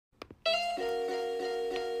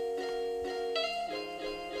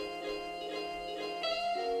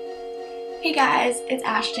Hey guys, it's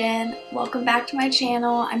Ashton. Welcome back to my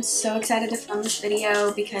channel. I'm so excited to film this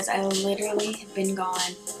video because I literally have been gone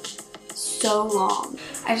so long.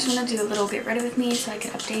 I just want to do a little get ready with me so I can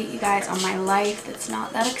update you guys on my life that's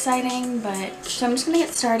not that exciting, but so I'm just gonna get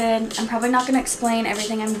started. I'm probably not gonna explain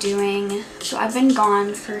everything I'm doing. So I've been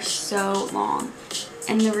gone for so long,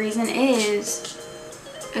 and the reason is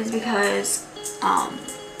because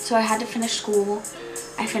so I had to finish school.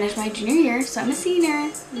 I finished my junior year, so I'm a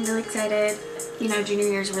senior. I'm really excited. You know, junior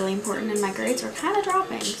year is really important and my grades were kind of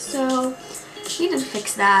dropping, so I need to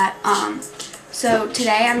fix that. So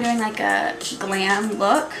today I'm doing like a glam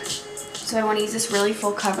look. So I want to use this really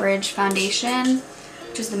full coverage foundation,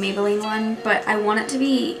 which is the Maybelline one, but I want it to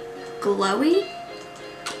be glowy.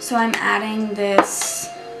 So I'm adding this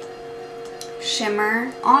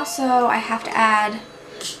shimmer. Also, I have to add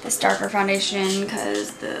this darker foundation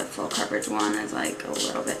because the full coverage one is like a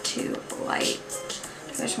little bit too light.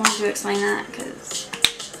 So I just wanted to explain that because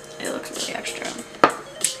it looks really extra.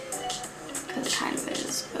 Because it kind of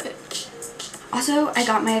is, but also I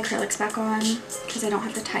got my acrylics back on because I don't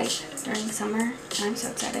have to type during the summer, and I'm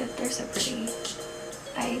so excited. They're so pretty.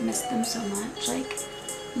 I miss them so much. Like,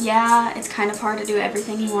 yeah, it's kind of hard to do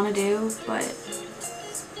everything you want to do, but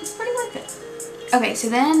it's pretty worth it. Okay, so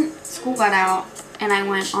then school got out and I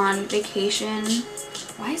went on vacation.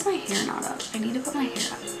 Why is my hair not up? I need to put my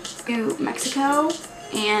hair up. To Mexico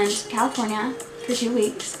and California for 2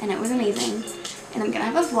 weeks, and it was amazing. And I'm gonna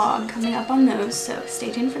have a vlog coming up on those, so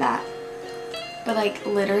stay tuned for that. But like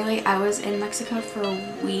literally I was in Mexico for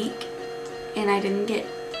a week and I didn't get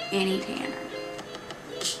any tanner.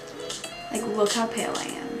 Like, look how pale I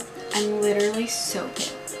am. I'm literally so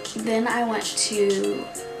pale. Then I went to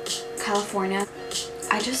California.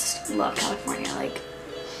 I just love California. Like,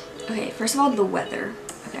 okay, first of all, the weather.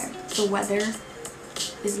 Okay, the weather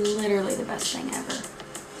is literally the best thing ever.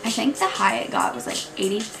 I think the high it got was like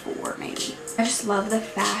 84 maybe. I just love the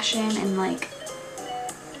fashion and like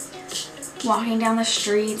walking down the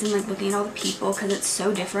streets and like looking at all the people because it's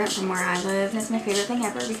so different from where I live. And it's my favorite thing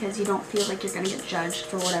ever because you don't feel like you're gonna get judged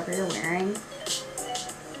for whatever you're wearing.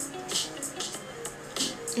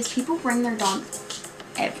 Is people bring their dogs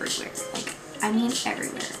everywhere. Like, I mean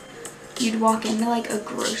everywhere. You'd walk into like a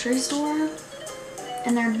grocery store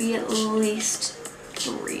and there'd be at least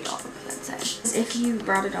 3 dogs, I'd say. If you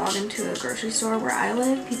brought a dog into a grocery store where I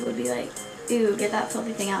live, people would be like, ew, get that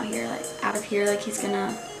filthy thing out here, like out of here, like he's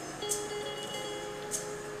gonna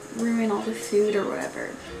ruin all the food or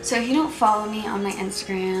whatever. So if you don't follow me on my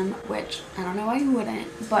Instagram, which I don't know why you wouldn't,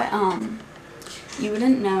 but you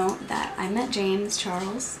wouldn't know that I met James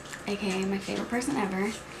Charles, aka my favorite person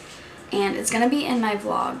ever. And it's gonna be in my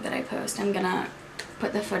vlog that I post. I'm gonna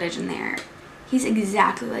put the footage in there. He's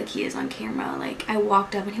exactly like he is on camera. Like, I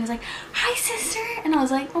walked up and he was like, "Hi, sister," and I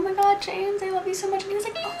was like, "Oh my god, James, I love you so much." And he was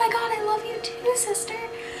like, "Oh my god, I love you too, sister."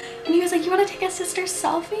 And he was like, "You want to take a sister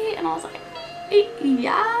selfie?" And I was like,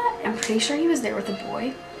 "Yeah." I'm pretty sure he was there with a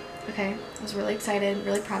boy. Okay, I was really excited,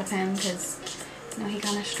 really proud of him because, you know, he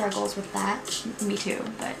kind of struggles with that. Me too,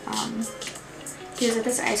 but he was at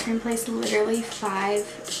this ice cream place literally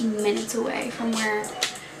 5 minutes away from where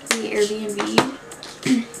we Airbnb'd.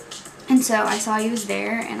 And so I saw he was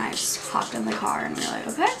there and I just hopped in the car and we were like,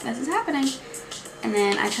 okay, this is happening. And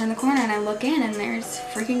then I turn the corner and I look in and there's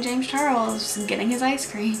freaking James Charles just getting his ice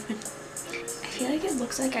cream. I feel like it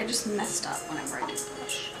looks like I just messed up whenever I do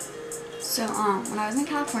blush. So when I was in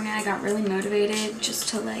California, I got really motivated just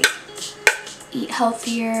to like eat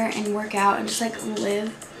healthier and work out and just like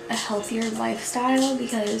live a healthier lifestyle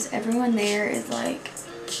because everyone there is like,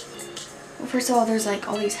 well, first of all, there's like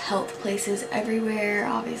all these health places everywhere,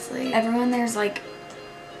 obviously. Everyone there's like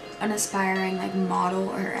an aspiring like model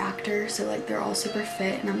or actor, so like they're all super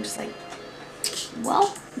fit and I'm just like,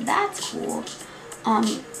 well, that's cool.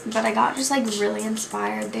 But I got just like really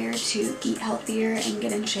inspired there to eat healthier and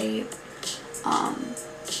get in shape.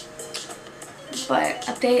 But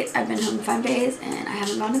update, I've been home 5 days and I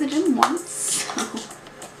haven't gone to the gym once, so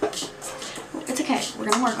it's okay, we're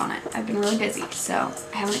gonna work on it. I've been really busy, so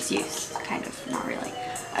I have an excuse, kind of, not really.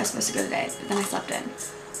 I was supposed to go today, but then I slept in.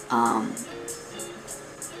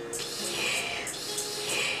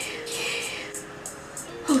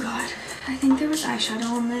 Oh god, I think there was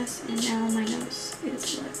eyeshadow on this, and now my nose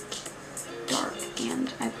is like dark,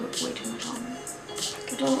 and I put way too much on.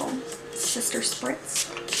 Give it a little sister spritz.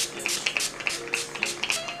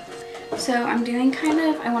 So I'm doing kind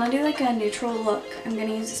of, I want to do like a neutral look. I'm going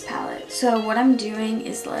to use this palette. So what I'm doing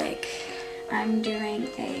is like, I'm doing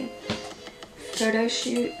a photo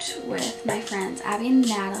shoot with my friends Abby and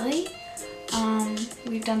Natalie.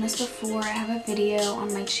 We've done this before. I have a video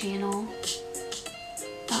on my channel.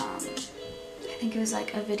 think it was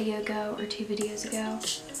like a video ago or 2 videos ago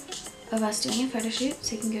of us doing a photo shoot,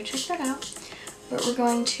 so you can go check that out. But we're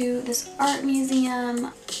going to this art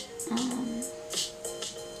museum.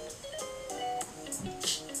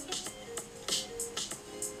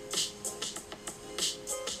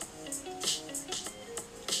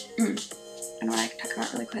 I know what I can talk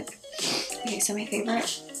about really quick. Okay, so my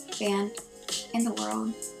favorite band in the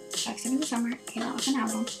world, Back in the Summer, came out with an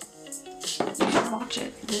album. You should watch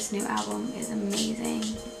it. This new album is amazing.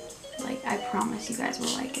 Like, I promise you guys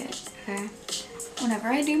will like it, okay? Whenever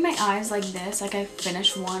I do my eyes like this, like I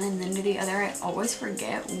finish one and then do the other, I always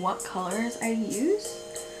forget what colors I use.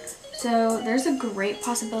 So there's a great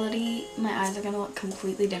possibility my eyes are gonna look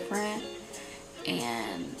completely different,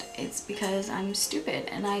 and it's because I'm stupid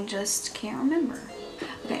and I just can't remember.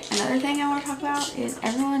 Okay, another thing I want to talk about is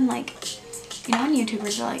everyone, like, you know, when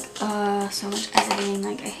YouTubers are like, so much editing,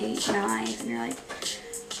 like, I hate my life, and you're like,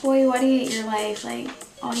 boy, why do you hate your life? Like,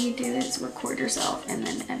 all you do is record yourself and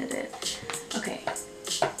then edit it. Okay,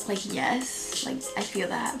 like, yes, like, I feel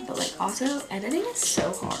that, but, like, also, editing is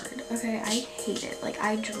so hard, okay? I hate it. Like,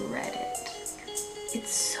 I dread it.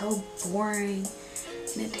 It's so boring,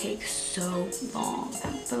 and it takes so long.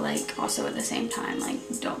 But, like, also at the same time, like,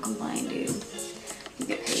 don't complain, dude. You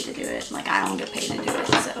get paid to do it. Like, I don't get paid to do it,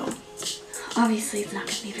 so obviously it's not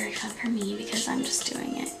gonna be very fun for me because I'm just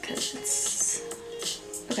doing it because it's...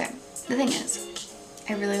 Okay, the thing is,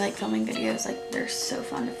 I really like filming videos. Like, they're so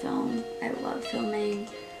fun to film. I love filming.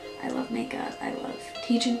 I love makeup. I love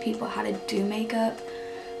teaching people how to do makeup,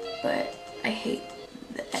 but I hate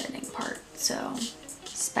the editing part, so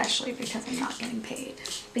especially because I'm not getting paid.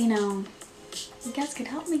 But, you know, you guys could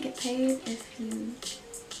help me get paid if you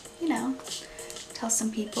know, tell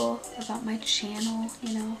some people about my channel,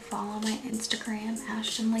 you know, follow my Instagram,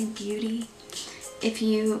 Ashton Lee Beauty. If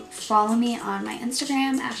you follow me on my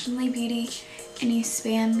Instagram, Ashton Lee Beauty, and you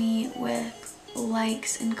spam me with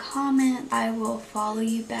likes and comments, I will follow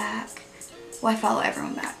you back. Well, I follow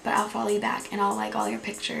everyone back, but I'll follow you back and I'll like all your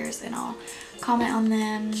pictures and I'll comment on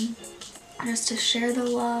them just to share the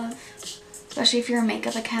love, especially if you're a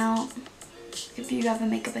makeup account. If you have a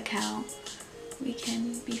makeup account, we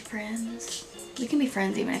can be friends. We can be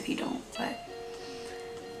friends even if you don't, but,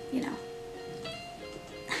 you know.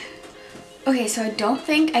 Okay, so I don't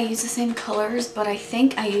think I used the same colors, but I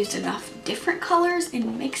think I used enough different colors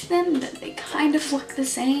and mixed them that they kind of look the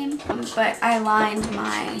same. But I lined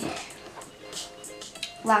my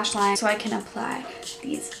lash line so I can apply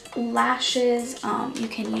these lashes. You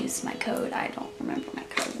can use my code. I don't remember my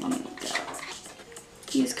code. Let me look it up.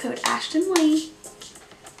 Use code Ashton Lee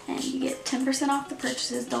and you get 10% off the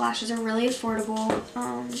purchases. The lashes are really affordable.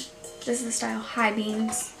 This is the style High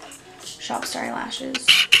Beams Shop Star Lashes.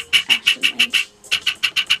 Ashton Lee.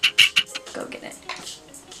 Go get it.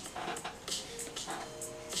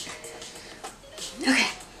 Okay.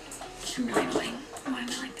 I'm really annoying. Why am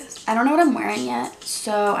I like this? I don't know what I'm wearing yet,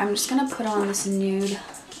 so I'm just gonna put on this nude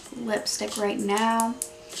lipstick right now.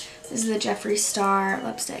 This is the Jeffree Star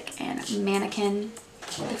lipstick and Mannequin.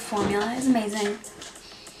 The formula is amazing.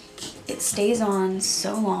 It stays on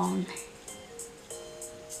so long.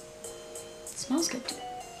 It smells good too.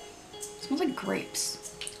 It smells like grapes.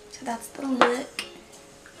 So that's the look.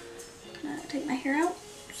 I'm gonna take my hair out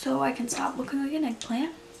so I can stop looking like an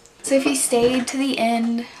eggplant. So if you stayed to the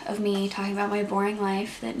end of me talking about my boring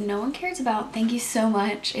life that no one cares about, thank you so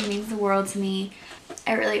much. It means the world to me.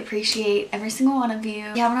 I really appreciate every single one of you.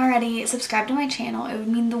 If you haven't already, subscribe to my channel. It would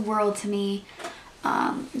mean the world to me.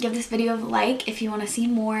 Give this video a like if you want to see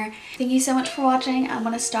more. Thank you so much for watching. I'm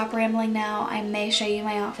going to stop rambling now. I may show you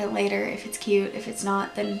my outfit later if it's cute. If it's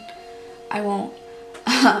not, then I won't.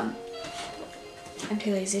 I'm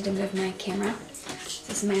too lazy to move my camera.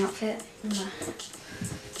 This is my outfit.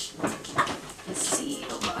 Let's see.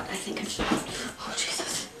 Oh god, I think oh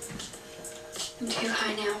Jesus. I'm too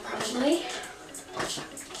high now probably.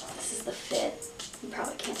 This is the fit. You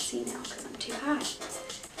probably can't see now because I'm too high.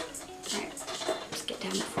 Alright, just get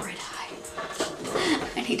down before I die.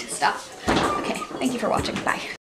 I need to stop. Okay, thank you for watching. Bye.